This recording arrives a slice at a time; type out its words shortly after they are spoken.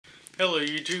Hello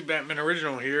YouTube, Batman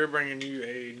Original here, bringing you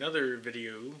another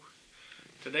video.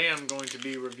 Today I'm going to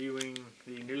be reviewing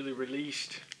the newly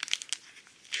released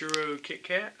Churro Kit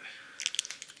Kat.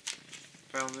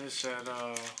 Found this at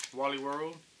Wally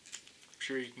World. I'm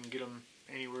sure you can get them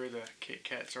anywhere the Kit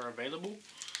Kats are available.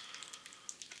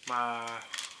 My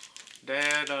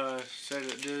dad said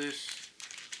that this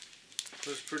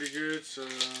was pretty good, so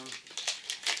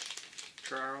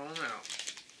try her on out.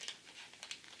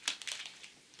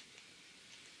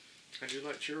 I do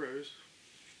like churros.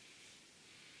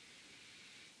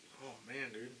 Oh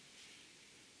man, dude.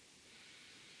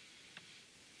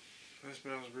 That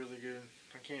smells really good.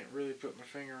 I can't really put my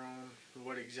finger on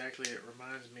what exactly it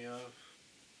reminds me of.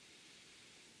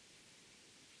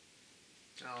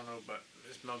 I don't know, but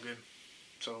it smells good.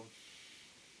 So,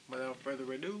 without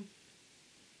further ado,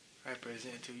 I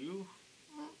present to you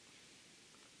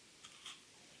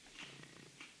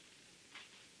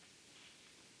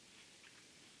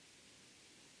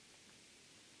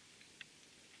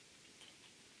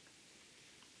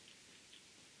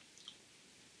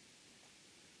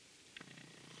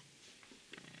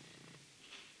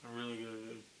really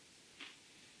good.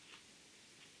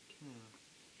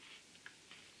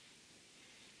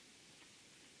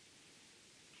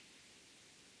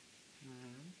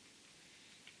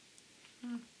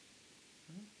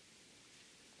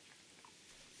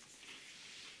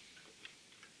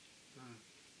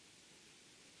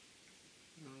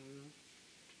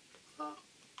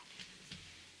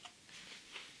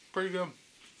 Pretty good.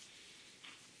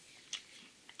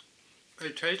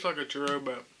 It tastes like a churro,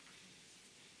 but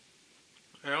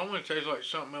it almost tastes like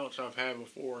something else I've had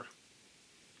before.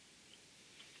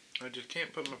 I just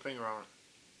can't put my finger on it.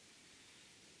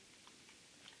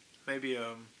 Maybe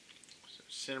a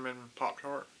cinnamon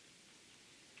Pop-Tart.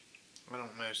 I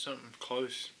don't know, something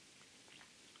close.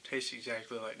 Tastes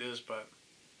exactly like this, but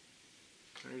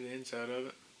there's the inside of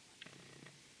it.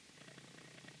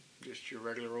 Just your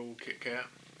regular old Kit Kat.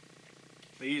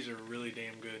 These are really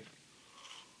damn good.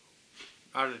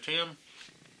 Out of 10,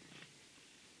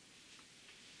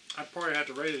 I'd probably have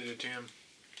to rate it a 10.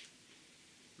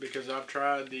 Because I've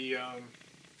tried the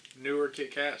newer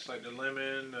Kit Kats, like the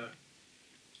lemon, the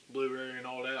blueberry, and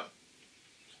all that.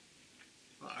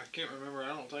 I can't remember. I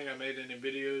don't think I made any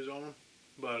videos on them,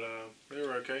 but they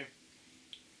were okay.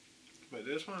 But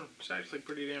this one, it's actually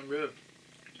pretty damn good.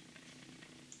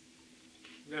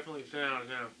 Definitely 10 out of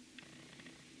 10.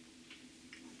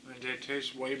 And they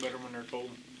taste way better when they're cold.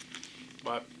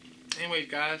 But anyways,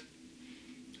 guys,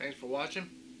 thanks for watching.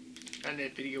 Got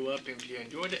that video up if you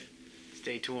enjoyed it.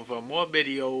 Stay tuned for more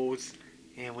videos,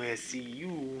 and we'll see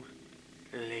you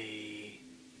later.